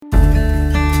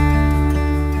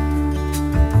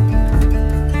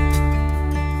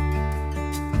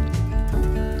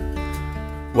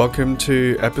Welcome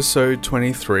to episode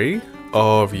 23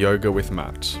 of Yoga with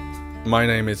Matt. My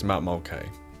name is Matt Mulcahy.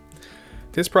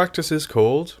 This practice is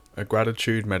called a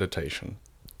gratitude meditation.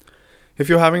 If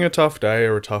you're having a tough day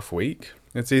or a tough week,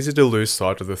 it's easy to lose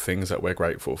sight of the things that we're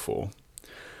grateful for.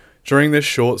 During this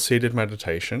short seated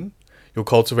meditation, you'll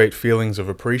cultivate feelings of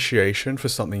appreciation for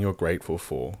something you're grateful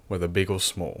for, whether big or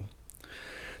small.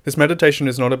 This meditation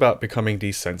is not about becoming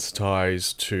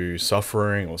desensitized to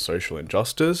suffering or social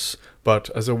injustice, but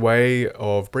as a way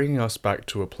of bringing us back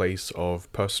to a place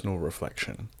of personal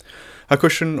reflection. A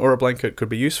cushion or a blanket could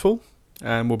be useful,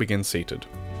 and we'll begin seated.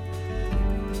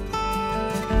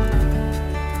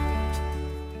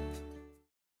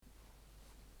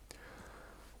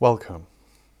 Welcome.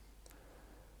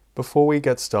 Before we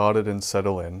get started and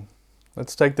settle in,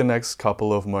 let's take the next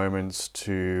couple of moments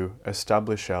to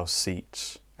establish our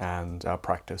seat and our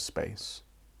practice space.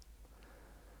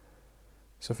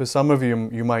 So for some of you,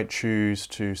 you might choose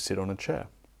to sit on a chair.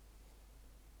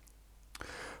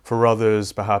 For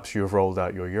others, perhaps you have rolled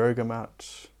out your yoga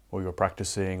mat, or you're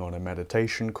practicing on a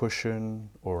meditation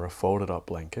cushion or a folded up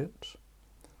blanket.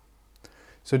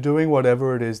 So doing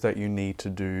whatever it is that you need to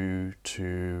do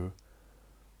to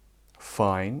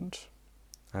find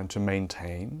and to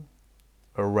maintain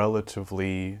a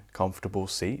relatively comfortable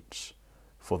seat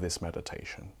for this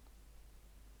meditation.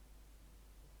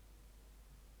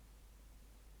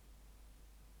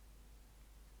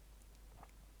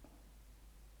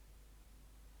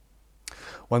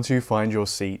 Once you find your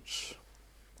seat,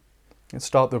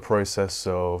 start the process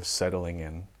of settling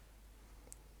in.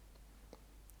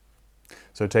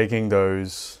 So taking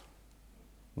those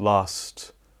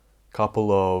last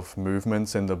couple of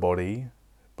movements in the body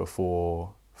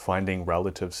before finding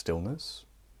relative stillness.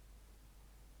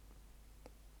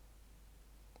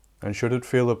 And should it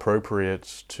feel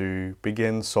appropriate to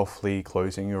begin softly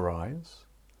closing your eyes,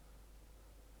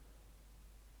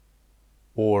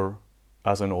 or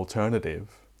as an alternative,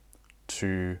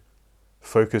 to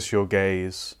focus your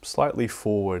gaze slightly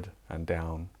forward and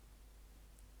down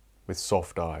with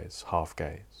soft eyes, half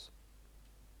gaze.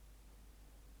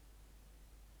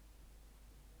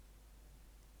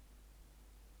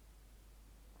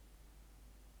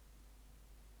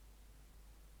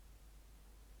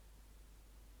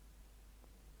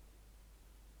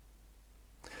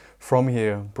 From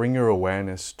here, bring your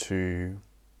awareness to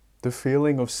the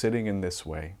feeling of sitting in this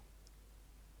way.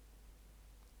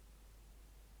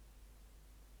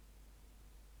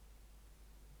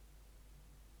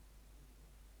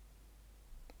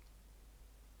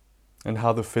 And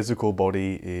how the physical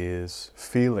body is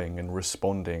feeling and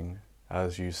responding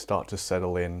as you start to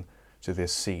settle in to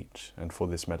this seat and for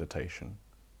this meditation.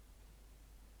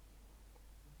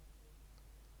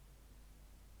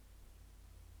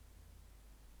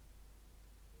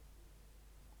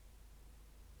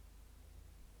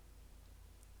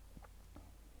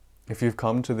 If you've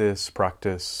come to this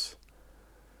practice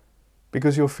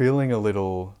because you're feeling a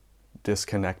little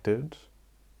disconnected,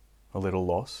 a little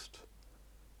lost,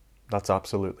 that's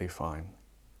absolutely fine.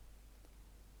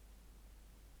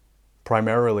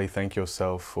 Primarily, thank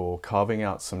yourself for carving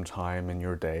out some time in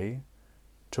your day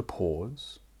to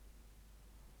pause,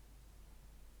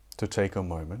 to take a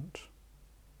moment,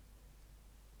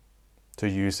 to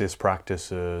use this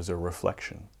practice as a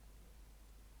reflection.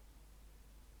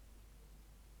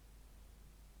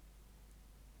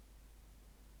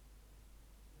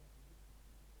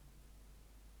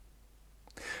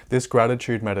 This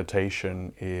gratitude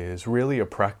meditation is really a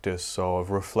practice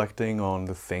of reflecting on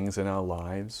the things in our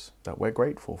lives that we're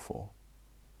grateful for.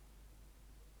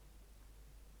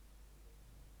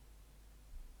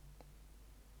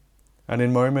 And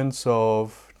in moments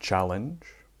of challenge,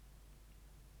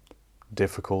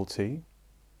 difficulty,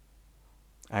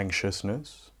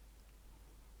 anxiousness,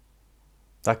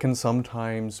 that can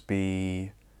sometimes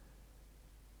be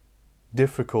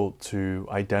difficult to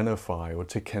identify or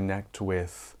to connect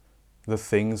with the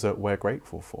things that we're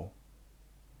grateful for.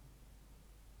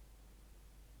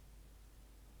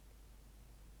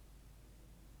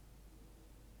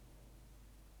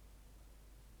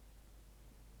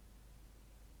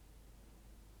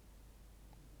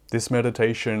 This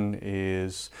meditation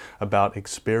is about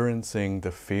experiencing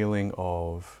the feeling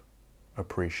of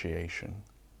appreciation.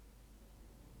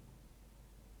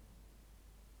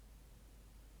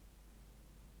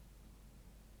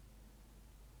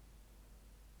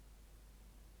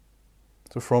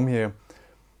 So from here,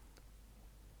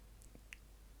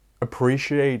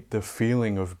 appreciate the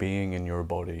feeling of being in your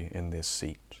body in this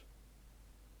seat.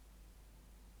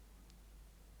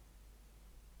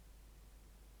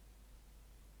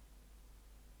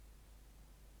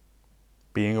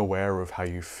 being aware of how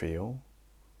you feel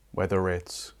whether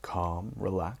it's calm,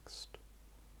 relaxed,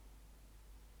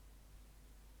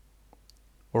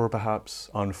 or perhaps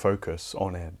unfocused,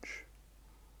 on edge.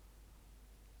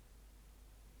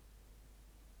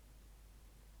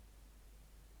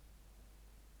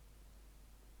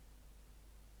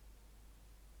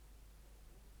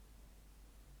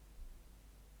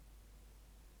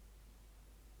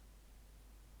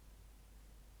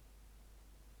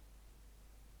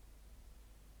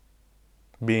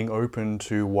 Being open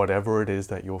to whatever it is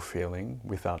that you're feeling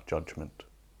without judgment.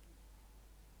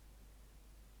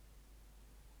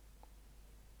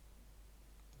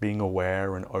 Being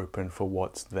aware and open for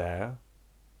what's there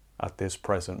at this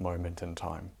present moment in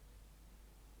time.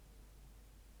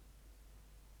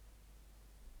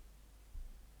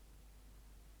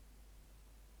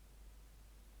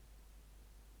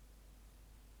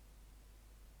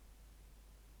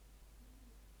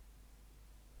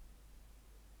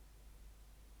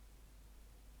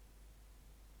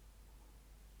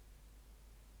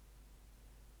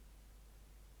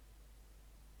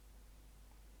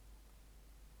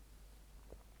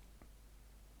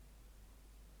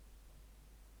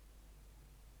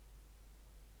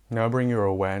 Now bring your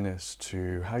awareness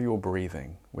to how you're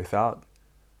breathing without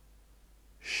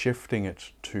shifting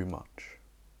it too much.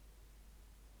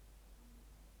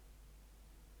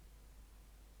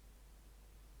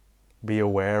 Be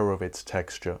aware of its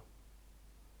texture,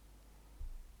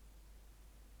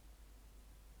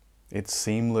 its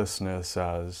seamlessness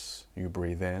as you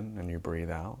breathe in and you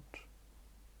breathe out.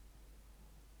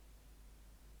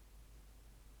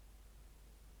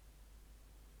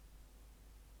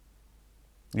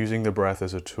 Using the breath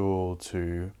as a tool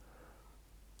to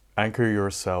anchor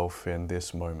yourself in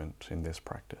this moment, in this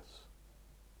practice.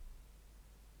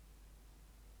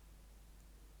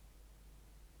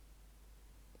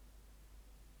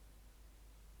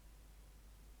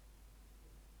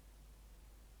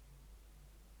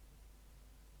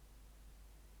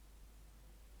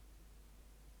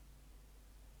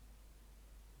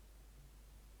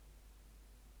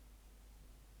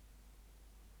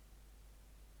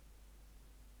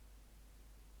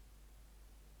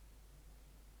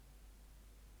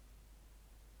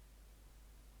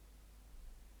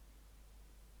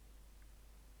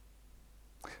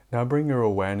 Now bring your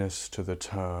awareness to the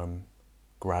term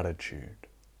gratitude.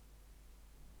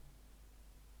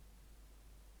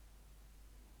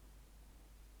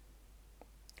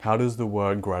 How does the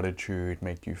word gratitude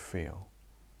make you feel?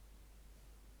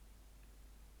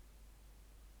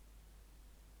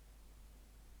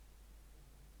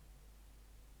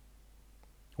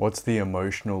 What's the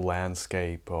emotional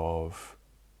landscape of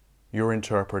your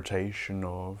interpretation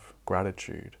of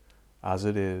gratitude as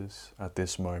it is at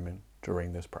this moment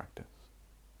during this practice?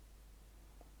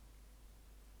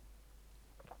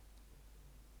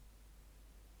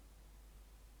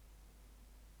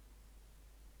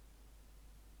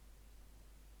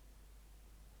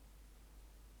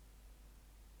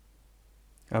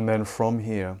 And then from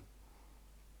here,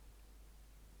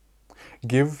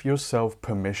 give yourself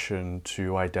permission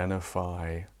to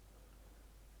identify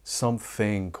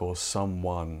something or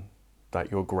someone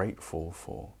that you're grateful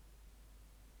for.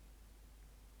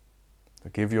 So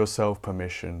give yourself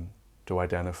permission to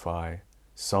identify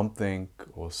something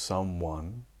or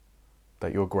someone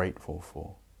that you're grateful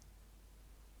for.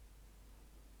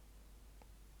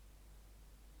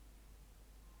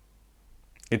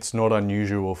 It's not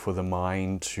unusual for the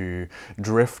mind to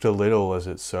drift a little as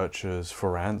it searches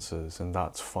for answers, and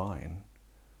that's fine.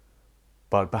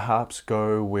 But perhaps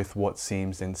go with what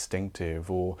seems instinctive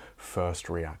or first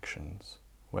reactions,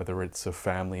 whether it's a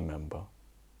family member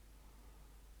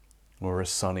or a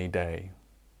sunny day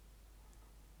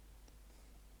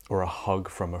or a hug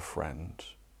from a friend.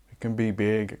 It can be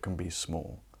big, it can be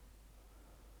small.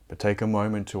 But take a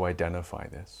moment to identify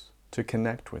this, to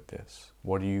connect with this.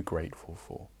 What are you grateful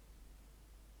for?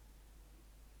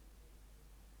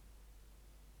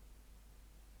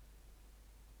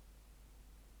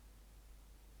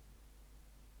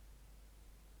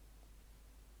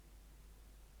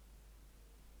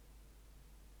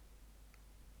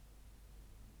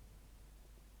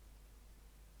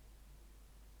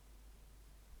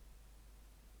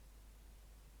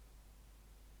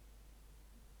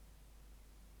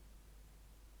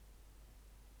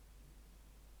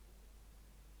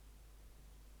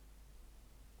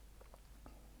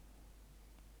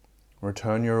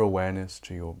 Return your awareness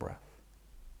to your breath.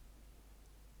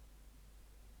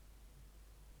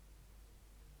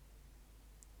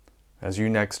 As you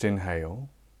next inhale,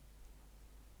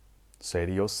 say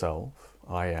to yourself,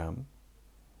 I am.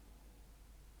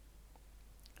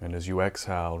 And as you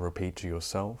exhale, repeat to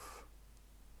yourself,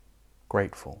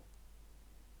 grateful.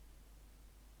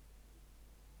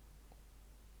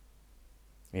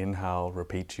 Inhale,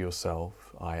 repeat to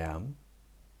yourself, I am.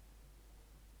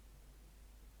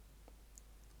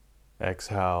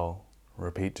 Exhale,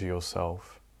 repeat to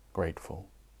yourself, grateful.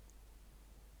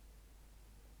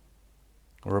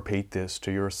 Repeat this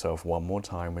to yourself one more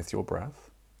time with your breath.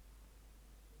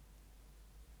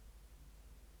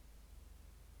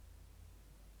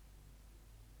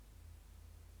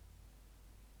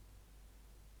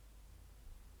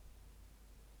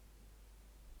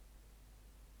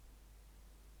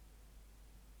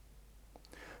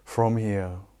 From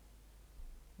here,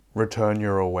 return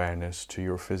your awareness to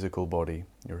your physical body,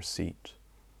 your seat,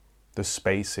 the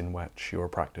space in which you are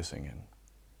practicing in.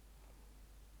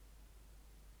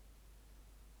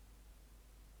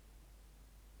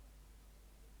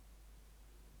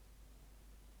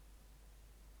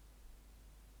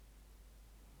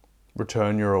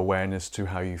 Return your awareness to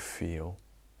how you feel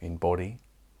in body,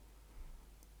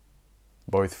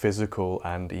 both physical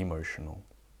and emotional.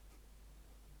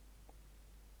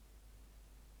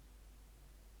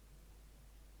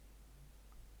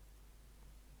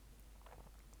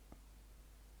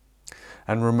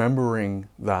 And remembering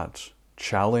that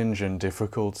challenge and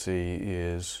difficulty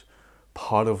is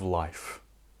part of life,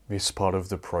 is part of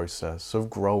the process of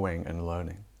growing and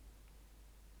learning.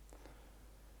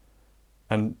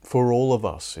 And for all of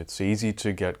us, it's easy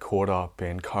to get caught up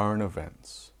in current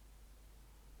events,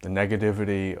 the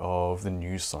negativity of the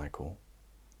news cycle.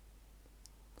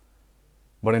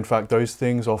 But in fact, those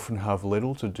things often have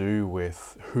little to do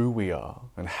with who we are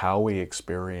and how we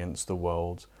experience the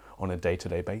world on a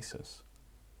day-to-day basis.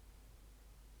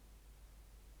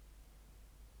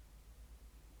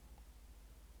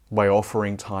 By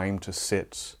offering time to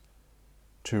sit,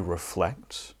 to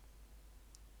reflect,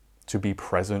 to be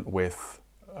present with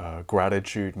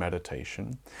gratitude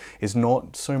meditation, is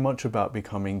not so much about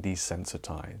becoming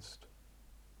desensitized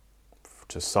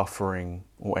to suffering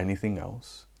or anything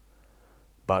else,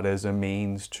 but as a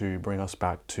means to bring us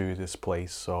back to this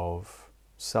place of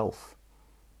self,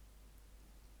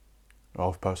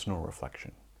 of personal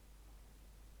reflection.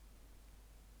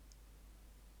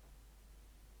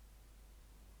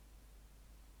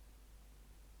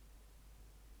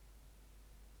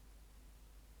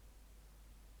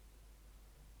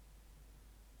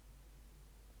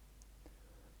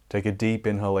 Take a deep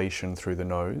inhalation through the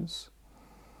nose,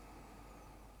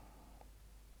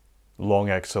 long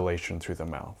exhalation through the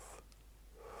mouth.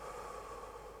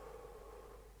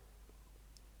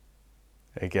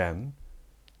 Again,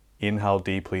 inhale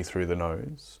deeply through the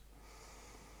nose,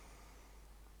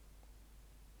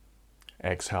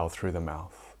 exhale through the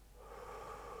mouth.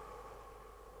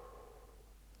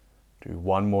 Do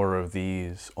one more of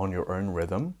these on your own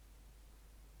rhythm.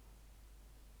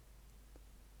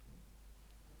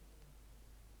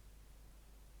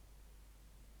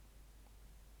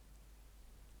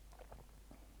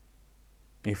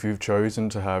 If you've chosen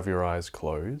to have your eyes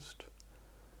closed,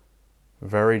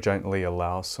 very gently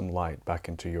allow some light back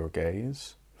into your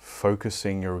gaze,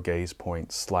 focusing your gaze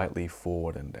point slightly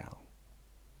forward and down.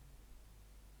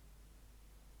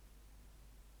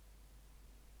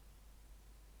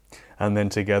 And then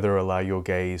together allow your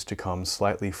gaze to come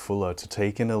slightly fuller, to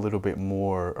take in a little bit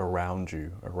more around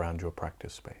you, around your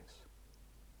practice space.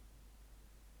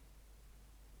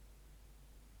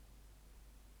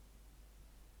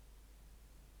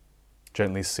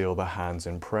 Gently seal the hands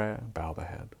in prayer, bow the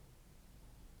head.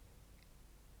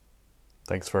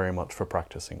 Thanks very much for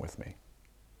practicing with me.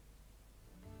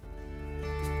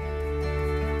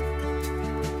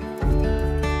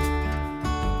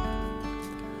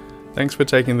 Thanks for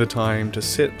taking the time to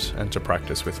sit and to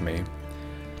practice with me.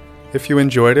 If you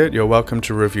enjoyed it, you're welcome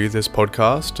to review this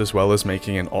podcast as well as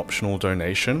making an optional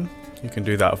donation. You can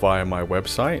do that via my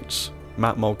website,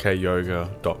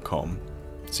 mattmulcayoga.com.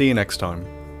 See you next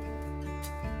time.